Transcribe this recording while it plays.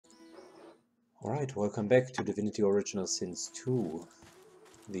Alright, welcome back to Divinity Original Sin 2,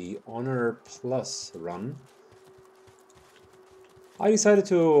 the Honor Plus run. I decided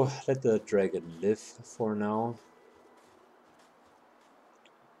to let the dragon live for now.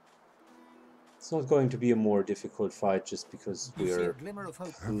 It's not going to be a more difficult fight just because we're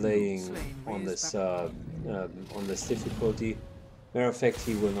playing on this difficulty. Matter of fact,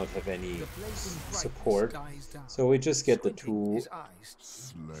 he will not have any support, so we just get the 2000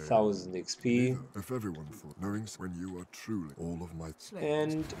 XP if everyone thought knowing when you are truly all of my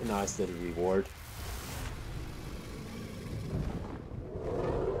and a nice little reward.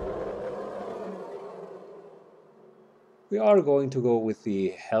 We are going to go with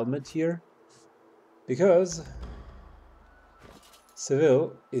the helmet here, because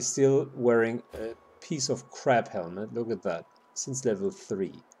Seville is still wearing a piece of crap helmet. Look at that, since level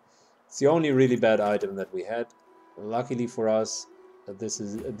 3. It's the only really bad item that we had. Luckily for us,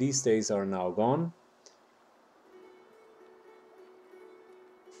 these days are now gone.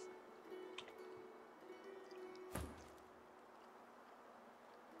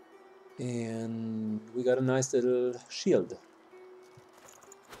 And we got a nice little shield.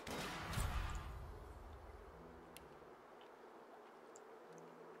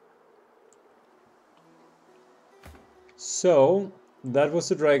 So, that was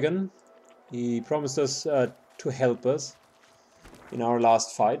the dragon. He promised us to help us in our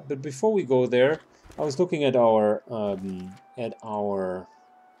last fight. But before we go there, I was looking at our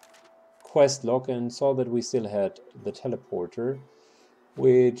quest log and saw that we still had the teleporter,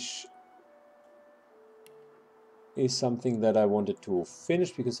 which is something that I wanted to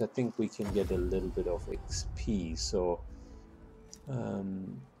finish because I think we can get a little bit of XP. So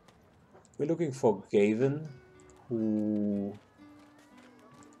we're looking for Gavin, who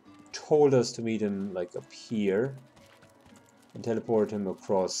told us to meet him like up here and teleport him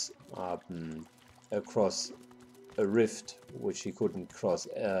across across a rift which he couldn't cross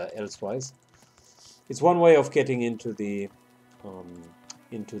elsewise. It's one way of getting into the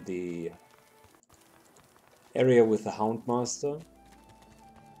area with the Houndmaster,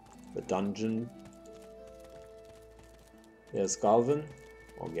 the dungeon. There's Galvin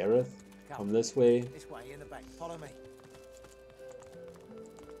or Gareth. Come this way. This way in the back. Follow me.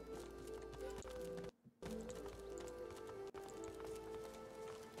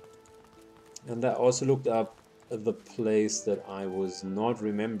 And I also looked up the place that I was not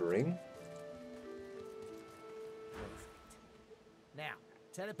remembering. Now,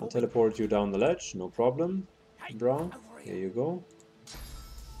 I'll teleport you down the ledge, no problem. Brown, here you go.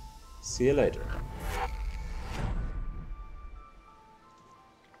 See you later.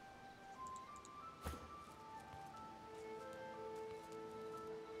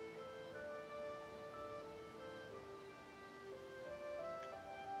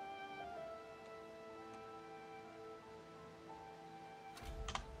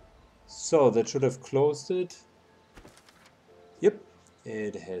 So that should have closed it. Yep,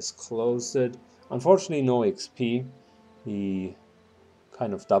 it has closed it. Unfortunately, no XP. He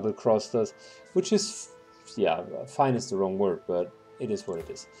kind of double-crossed us, which is, yeah, fine is the wrong word, but it is what it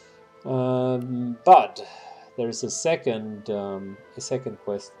is. But there is a second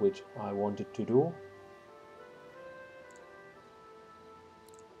quest which I wanted to do.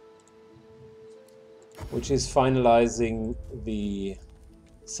 Which is finalizing the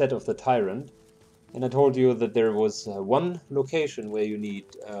set of the Tyrant. And I told you that there was one location where you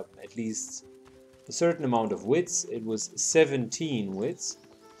need at least a certain amount of wits. It was 17 wits.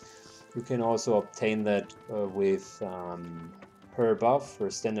 You can also obtain that with her buff, her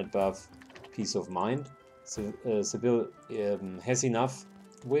standard buff, Peace of Mind. So Seville has enough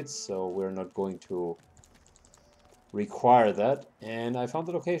wits, so we're not going to require that. And I found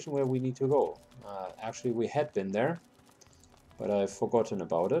the location where we need to go. Actually, we had been there, but I've forgotten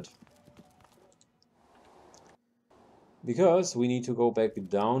about it. Because we need to go back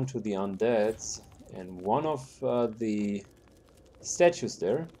down to the undeads, and one of the statues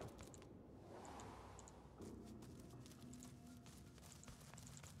there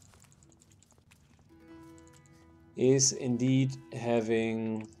is indeed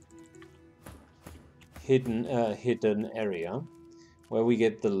having hidden area where we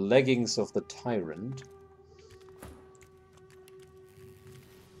get the leggings of the Tyrant.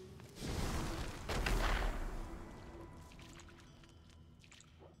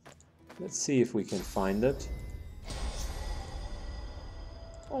 Let's see if we can find it.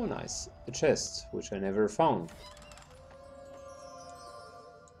 Oh, nice. A chest, which I never found.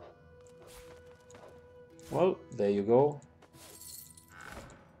 Well, there you go.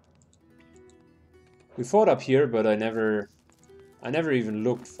 We fought up here, but I never even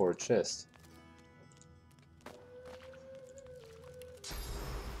looked for a chest.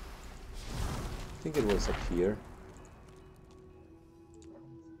 think it was up here.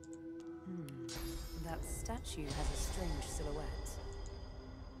 That statue has a strange silhouette.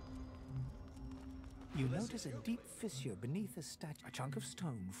 You notice a deep fissure beneath the statue. A chunk of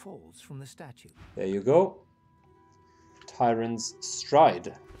stone falls from the statue. There you go. Tyrant's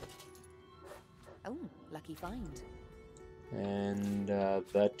Stride. Oh, lucky find. And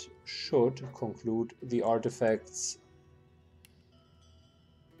that should conclude the artifacts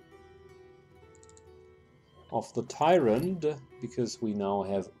of the Tyrant, because we now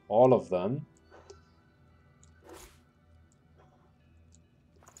have all of them.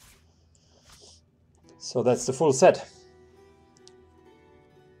 So that's the full set.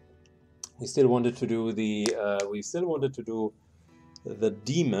 We still wanted to do the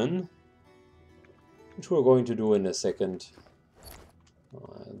demon, which we're going to do in a second.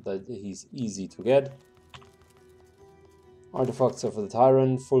 That he's easy to get. Artifacts of the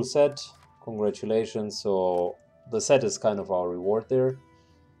Tyrant, full set. Congratulations. So the set is kind of our reward there.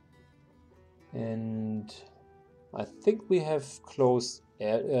 And I think we have closed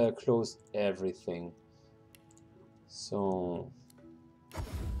everything. So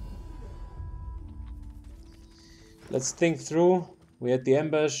let's think through. We had the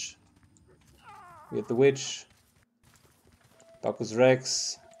ambush. We had the witch. Bacchus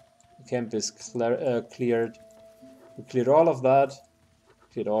Rex. The camp is cleared. We cleared all of that.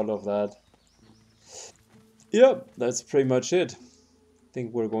 Cleared all of that. Yeah, that's pretty much it. I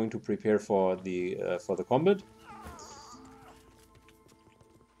think we're going to prepare for the combat.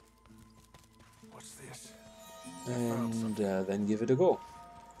 What's this? And then give it a go.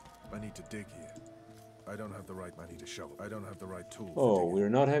 I need to dig here. I don't have the right. I need a shovel. I don't have the right tool. Oh, we're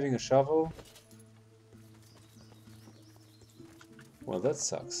not having a shovel? Well, that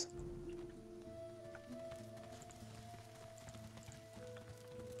sucks.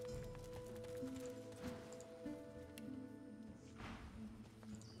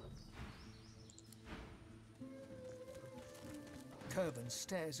 Kerben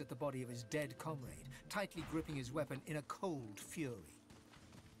stares at the body of his dead comrade, tightly gripping his weapon in a cold fury.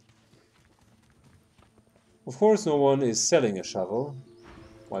 Of course, no one is selling a shovel.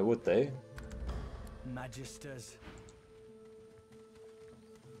 Why would they? Magisters.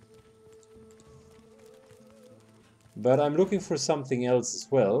 But I'm looking for something else as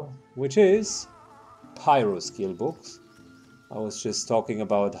well, which is pyro skill books. I was just talking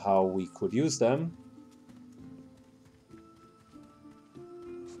about how we could use them.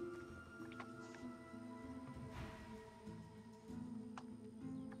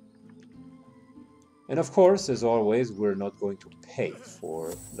 And of course, as always, we're not going to pay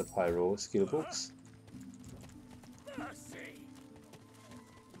for the pyro skill books.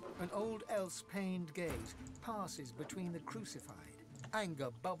 An old elf's pained gaze passes between the crucified. Anger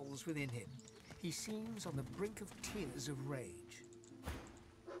bubbles within him. He seems on the brink of tears of rage.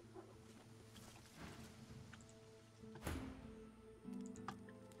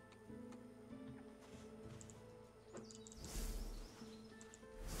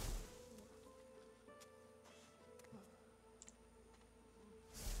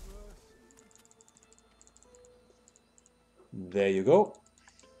 There you go.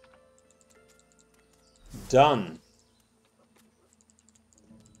 Done.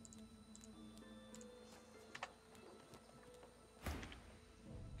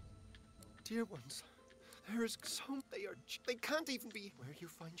 Dear ones, there is so they can't even be where you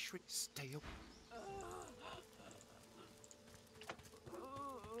find Shri. Stay up.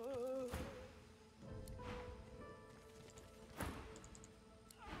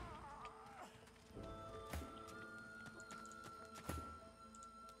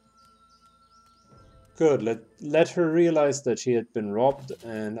 Good. Let her realize that she had been robbed,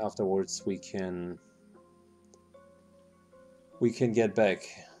 and afterwards we can get back.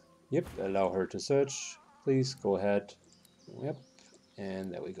 Yep. Allow her to search, please. Go ahead. Yep.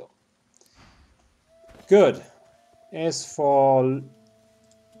 And there we go. Good. As for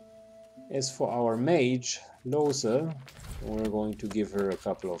our mage, Lose, we're going to give her a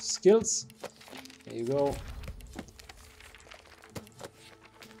couple of skills. There you go.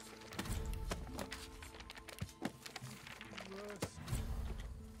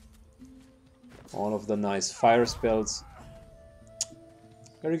 All of the nice fire spells.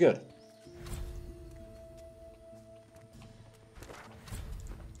 Very good.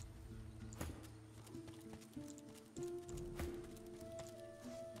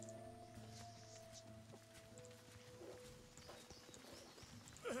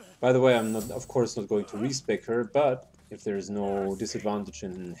 By the way, I'm not, of course, not going to respec her, but if there is no disadvantage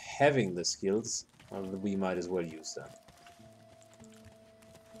in having the skills, we might as well use them.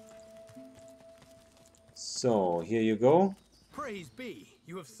 So, here you go. Praise be!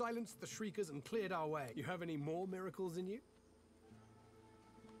 You have silenced the shriekers and cleared our way. You have any more miracles in you?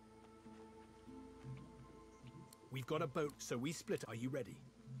 We've got a boat, so we split. Are you ready?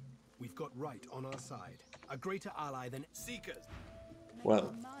 We've got right on our side. A greater ally than Seekers.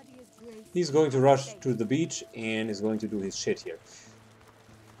 Well, he's going to rush to the beach and is going to do his shit here.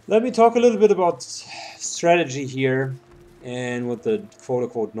 Let me talk a little bit about strategy here and what the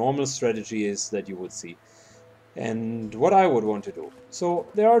quote-unquote normal strategy is that you would see. And what I would want to do. So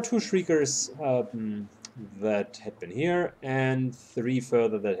there are 2 Shriekers that had been here and 3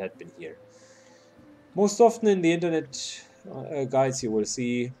 further that had been here. Most often in the internet guides you will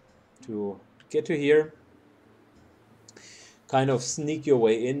see to get to here, kind of sneak your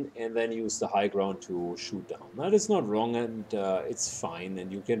way in and then use the high ground to shoot down. That is not wrong, and it's fine,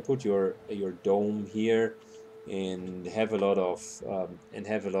 and you can put your dome here and have a lot of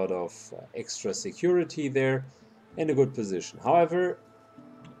extra security there and a good position. However,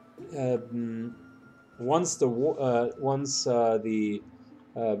 once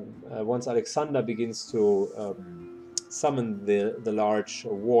Alexander begins to summon the large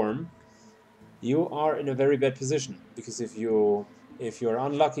worm, you are in a very bad position, because if you're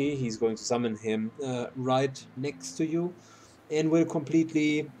unlucky, he's going to summon him right next to you and will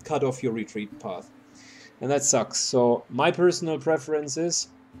completely cut off your retreat path, and that sucks. So my personal preference is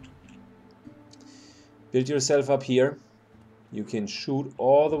build yourself up here. You can shoot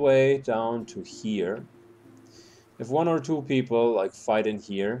all the way down to here. If 1 or 2 people like fight in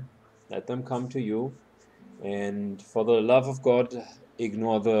here, let them come to you, and for the love of God,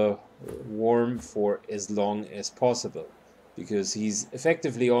 ignore the worm for as long as possible, because he's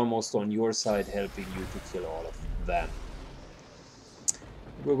effectively almost on your side, helping you to kill all of them.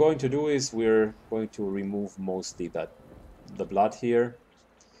 What we're going to do is we're going to remove mostly the blood here,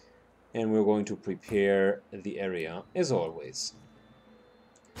 and we're going to prepare the area as always.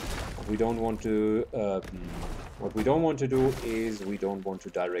 What we don't want to do is we don't want to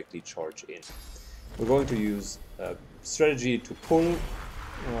directly charge in. We're going to use strategy to pull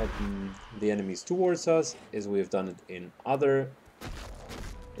the enemies towards us, as we have done it in other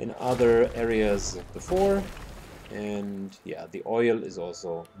areas before. And yeah, the oil is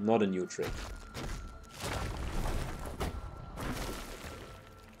also not a new trick.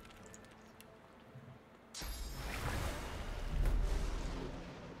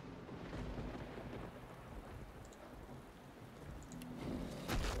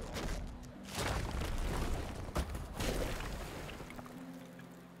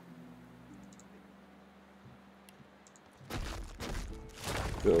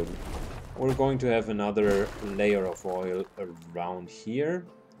 Good. We're going to have another layer of oil around here,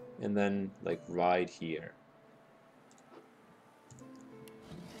 and then like right here.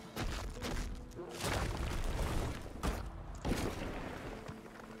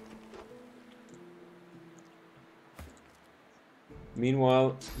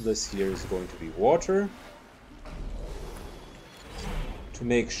 Meanwhile, this here is going to be water, to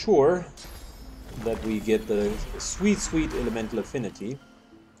make sure that we get the sweet, sweet elemental affinity.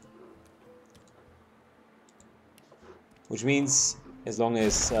 Which means, as long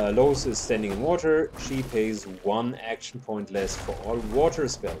as Lois is standing in water, she pays 1 action point less for all water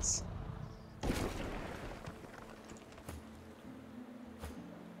spells.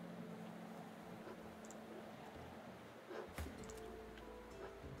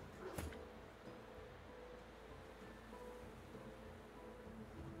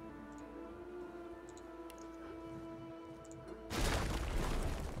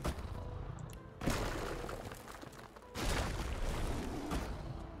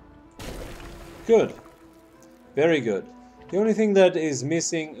 Good. Very good. The only thing that is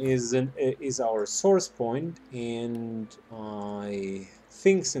missing is our source point, and I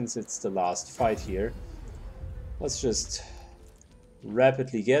think since it's the last fight here, let's just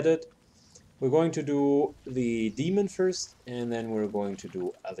rapidly get it. We're going to do the demon first, and then we're going to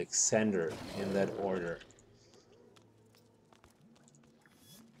do Alexander in that order.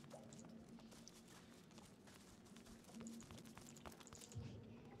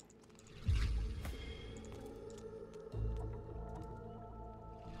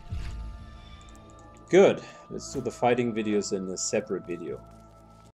 Good. Let's do the fighting videos in a separate video.